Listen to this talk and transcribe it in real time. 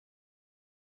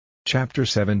Chapter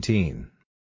 17.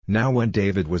 Now when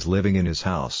David was living in his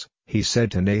house, he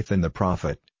said to Nathan the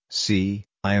prophet, "See,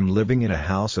 I am living in a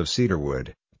house of cedar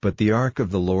wood, but the ark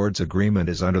of the Lord's agreement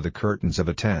is under the curtains of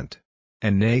a tent."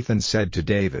 And Nathan said to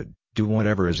David, "Do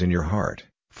whatever is in your heart,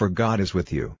 for God is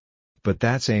with you." But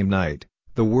that same night,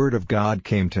 the word of God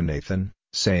came to Nathan,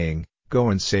 saying, "Go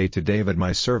and say to David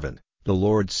my servant, the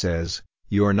Lord says,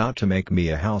 you are not to make me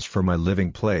a house for my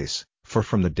living place, for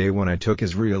from the day when I took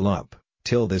Israel up,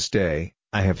 till this day,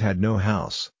 I have had no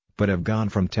house, but have gone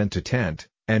from tent to tent,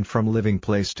 and from living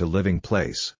place to living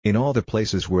place. In all the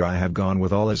places where I have gone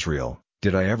with all Israel,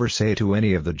 did I ever say to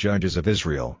any of the judges of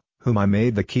Israel, whom I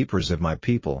made the keepers of my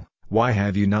people, why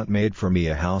have you not made for me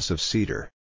a house of cedar?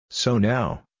 So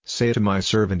now, say to my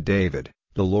servant David,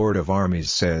 the Lord of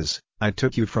armies says, I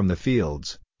took you from the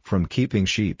fields, from keeping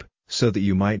sheep, so that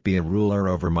you might be a ruler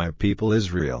over my people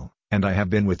Israel, and I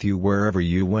have been with you wherever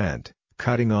you went,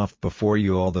 cutting off before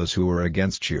you all those who were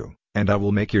against you, and I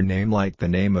will make your name like the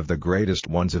name of the greatest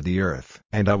ones of the earth.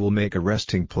 And I will make a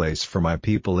resting place for my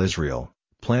people Israel,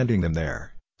 planting them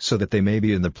there, so that they may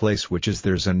be in the place which is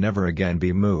theirs and never again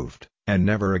be moved, and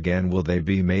never again will they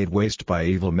be made waste by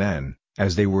evil men,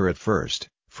 as they were at first,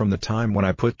 from the time when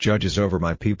I put judges over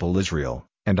my people Israel,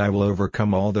 and I will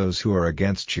overcome all those who are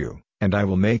against you, and I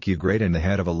will make you great in the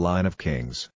head of a line of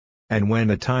kings. And when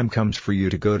the time comes for you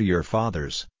to go to your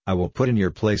fathers, I will put in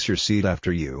your place your seed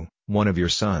after you, one of your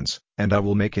sons, and I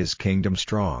will make his kingdom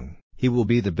strong. He will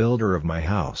be the builder of my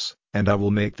house, and I will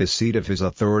make the seat of his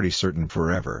authority certain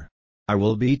forever. I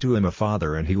will be to him a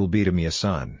father and he will be to me a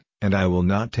son, and I will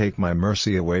not take my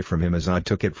mercy away from him as I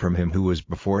took it from him who was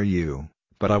before you,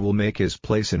 but I will make his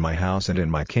place in my house and in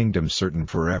my kingdom certain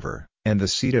forever, and the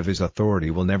seat of his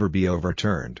authority will never be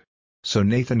overturned." So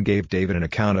Nathan gave David an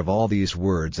account of all these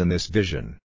words and this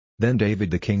vision. Then David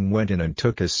the king went in and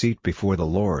took his seat before the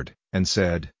Lord, and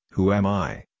said, "Who am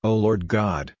I, O Lord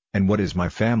God, and what is my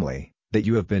family, that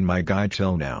you have been my guide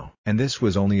till now? And this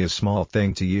was only a small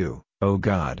thing to you, O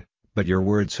God, but your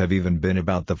words have even been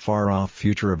about the far-off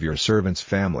future of your servant's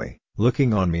family,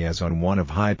 looking on me as on one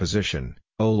of high position,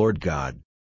 O Lord God.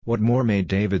 What more may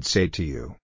David say to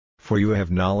you? For you have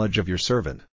knowledge of your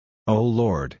servant. O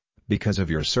Lord, because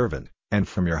of your servant, and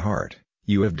from your heart,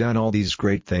 you have done all these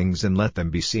great things and let them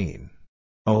be seen.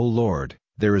 O Lord,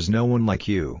 there is no one like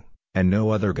you, and no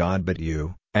other God but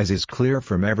you, as is clear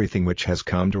from everything which has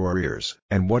come to our ears.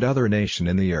 And what other nation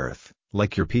in the earth,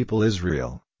 like your people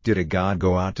Israel, did a God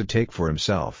go out to take for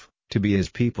himself, to be his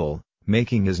people,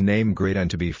 making his name great and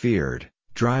to be feared,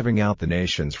 driving out the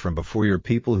nations from before your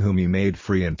people whom you made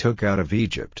free and took out of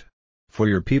Egypt? For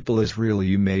your people Israel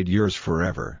you made yours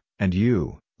forever, and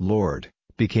you, Lord,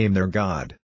 became their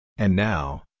God. And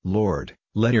now, Lord,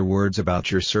 let your words about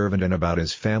your servant and about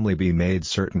his family be made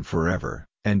certain forever,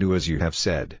 and do as you have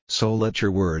said. So let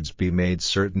your words be made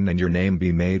certain and your name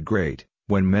be made great,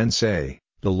 when men say,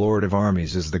 the Lord of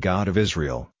armies is the God of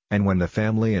Israel, and when the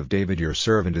family of David your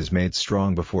servant is made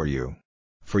strong before you.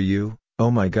 For you, O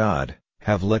my God,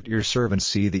 have let your servant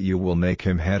see that you will make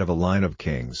him head of a line of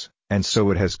kings, and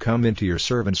so it has come into your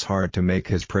servant's heart to make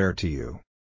his prayer to you.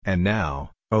 And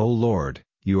now, O Lord,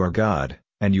 you are God,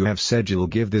 and you have said you will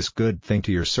give this good thing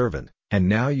to your servant, and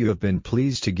now you have been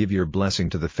pleased to give your blessing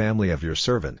to the family of your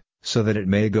servant, so that it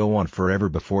may go on forever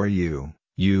before you.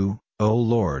 You, O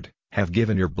Lord, have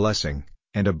given your blessing,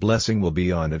 and a blessing will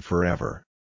be on it forever.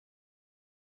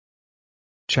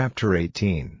 Chapter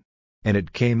 18. And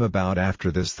it came about after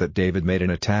this that David made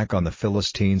an attack on the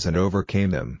Philistines and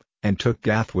overcame them, and took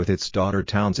Gath with its daughter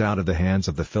towns out of the hands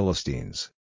of the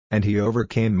Philistines. And he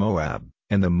overcame Moab,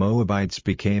 and the Moabites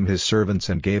became his servants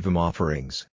and gave him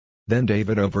offerings. Then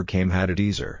David overcame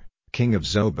Hadadezer, king of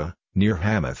Zobah, near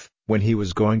Hamath, when he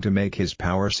was going to make his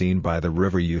power seen by the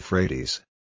river Euphrates.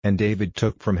 And David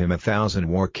took from him 1,000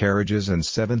 war carriages and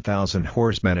 7,000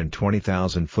 horsemen and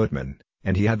 20,000 footmen,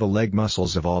 and he had the leg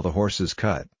muscles of all the horses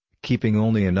cut, keeping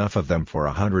only enough of them for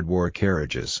 100 war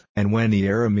carriages. And when the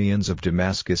Arameans of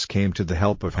Damascus came to the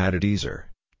help of Hadadezer,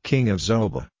 king of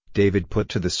Zobah, David put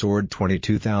to the sword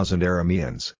 22,000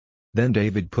 Arameans. Then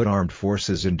David put armed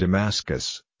forces in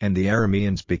Damascus, and the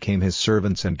Arameans became his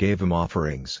servants and gave him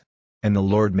offerings. And the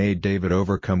Lord made David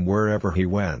overcome wherever he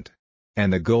went.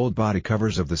 And the gold body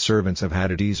covers of the servants of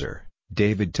Hadadezer,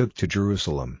 David took to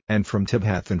Jerusalem. And from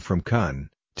Tibhath and from Cun,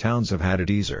 towns of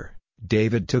Hadadezer,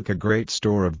 David took a great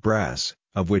store of brass,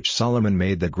 of which Solomon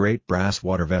made the great brass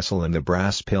water vessel and the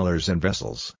brass pillars and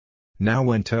vessels. Now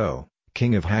when Tou,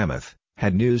 king of Hamath,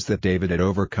 had news that David had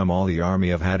overcome all the army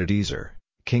of Hadadezer,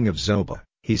 king of Zobah,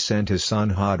 he sent his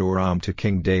son Hadoram to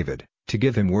King David, to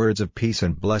give him words of peace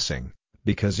and blessing,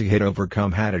 because he had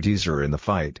overcome Hadadezer in the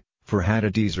fight, For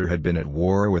Hadadezer had been at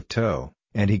war with Tow,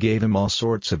 and he gave him all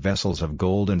sorts of vessels of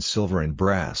gold and silver and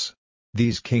brass.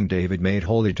 These King David made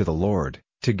holy to the Lord,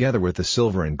 together with the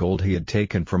silver and gold he had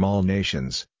taken from all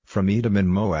nations, from Edom and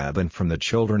Moab and from the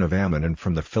children of Ammon and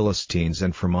from the Philistines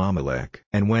and from Amalek.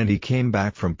 And when he came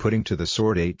back from putting to the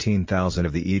sword 18,000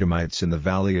 of the Edomites in the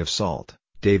valley of Salt,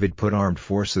 David put armed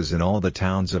forces in all the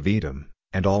towns of Edom,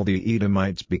 and all the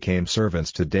Edomites became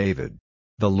servants to David.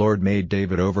 The Lord made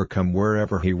David overcome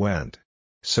wherever he went.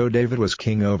 So David was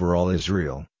king over all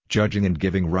Israel, judging and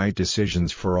giving right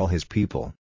decisions for all his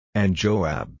people. And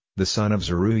Joab, the son of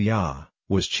Zeruiah,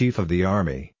 was chief of the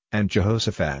army, and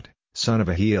Jehoshaphat, son of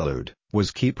Ahilud, was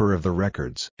keeper of the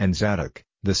records. And Zadok,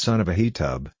 the son of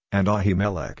Ahitub, and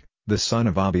Ahimelech, the son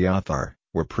of Abiathar,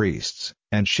 were priests,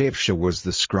 and Shapshah was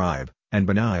the scribe, and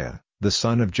Benaiah, the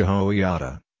son of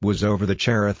Jehoiada, was over the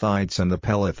Cherethites and the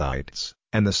Pelethites,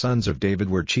 and the sons of David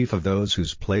were chief of those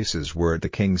whose places were at the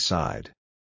king's side.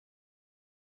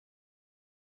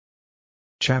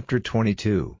 Chapter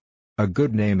 22. A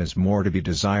good name is more to be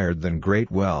desired than great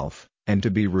wealth, and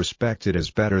to be respected is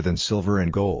better than silver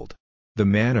and gold. The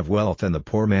man of wealth and the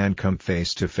poor man come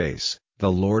face to face,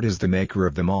 the Lord is the maker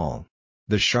of them all.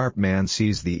 The sharp man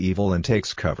sees the evil and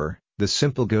takes cover, the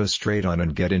simple go straight on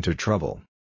and get into trouble.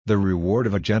 The reward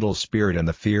of a gentle spirit and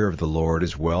the fear of the Lord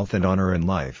is wealth and honor and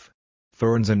life.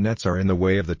 Thorns and nets are in the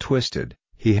way of the twisted,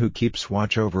 he who keeps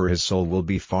watch over his soul will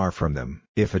be far from them.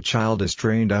 If a child is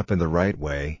trained up in the right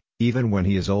way, even when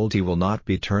he is old he will not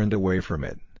be turned away from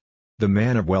it. The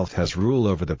man of wealth has rule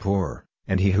over the poor,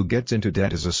 and he who gets into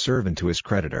debt is a servant to his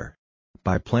creditor.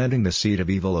 By planting the seed of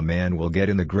evil a man will get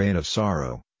in the grain of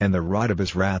sorrow, and the rod of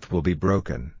his wrath will be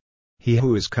broken. He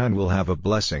who is kind will have a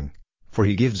blessing, for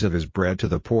he gives of his bread to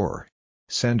the poor.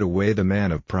 Send away the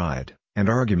man of pride, and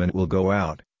argument will go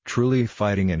out, truly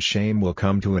fighting and shame will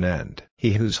come to an end.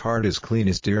 He whose heart is clean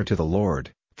is dear to the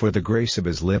Lord, for the grace of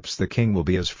his lips the king will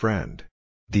be his friend.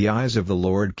 The eyes of the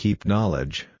Lord keep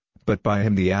knowledge, but by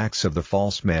him the acts of the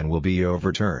false man will be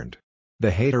overturned.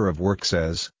 The hater of work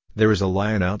says, "There is a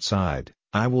lion outside,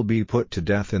 I will be put to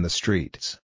death in the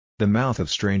streets." The mouth of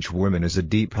strange women is a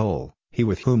deep hole, he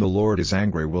with whom the Lord is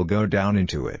angry will go down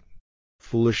into it.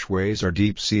 Foolish ways are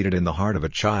deep-seated in the heart of a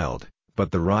child,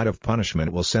 but the rod of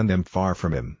punishment will send them far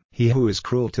from him. He who is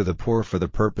cruel to the poor for the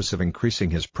purpose of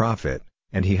increasing his profit,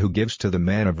 and he who gives to the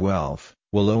man of wealth,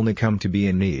 will only come to be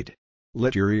in need.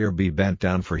 Let your ear be bent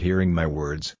down for hearing my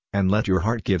words, and let your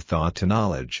heart give thought to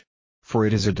knowledge. For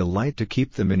it is a delight to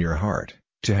keep them in your heart,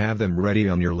 to have them ready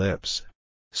on your lips.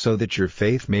 So that your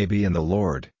faith may be in the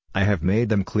Lord, I have made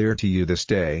them clear to you this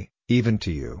day, even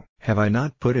to you. Have I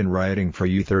not put in writing for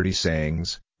you 30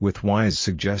 sayings, with wise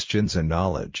suggestions and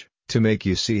knowledge, to make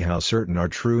you see how certain are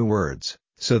true words,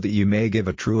 so that you may give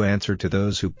a true answer to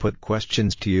those who put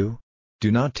questions to you?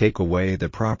 Do not take away the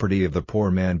property of the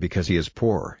poor man because he is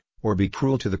poor, or be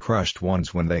cruel to the crushed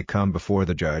ones when they come before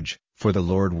the judge, for the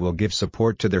Lord will give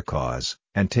support to their cause,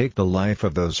 and take the life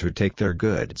of those who take their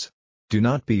goods. Do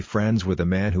not be friends with a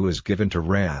man who is given to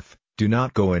wrath, do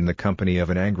not go in the company of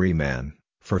an angry man,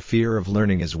 for fear of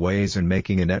learning his ways and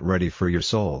making a net ready for your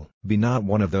soul. Be not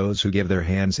one of those who give their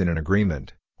hands in an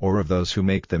agreement, or of those who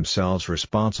make themselves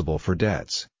responsible for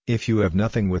debts. If you have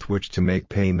nothing with which to make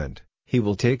payment, he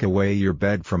will take away your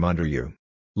bed from under you.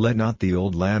 Let not the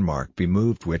old landmark be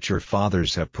moved which your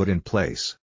fathers have put in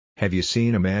place. Have you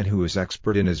seen a man who is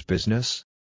expert in his business?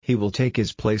 He will take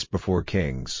his place before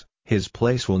kings, his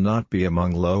place will not be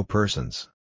among low persons.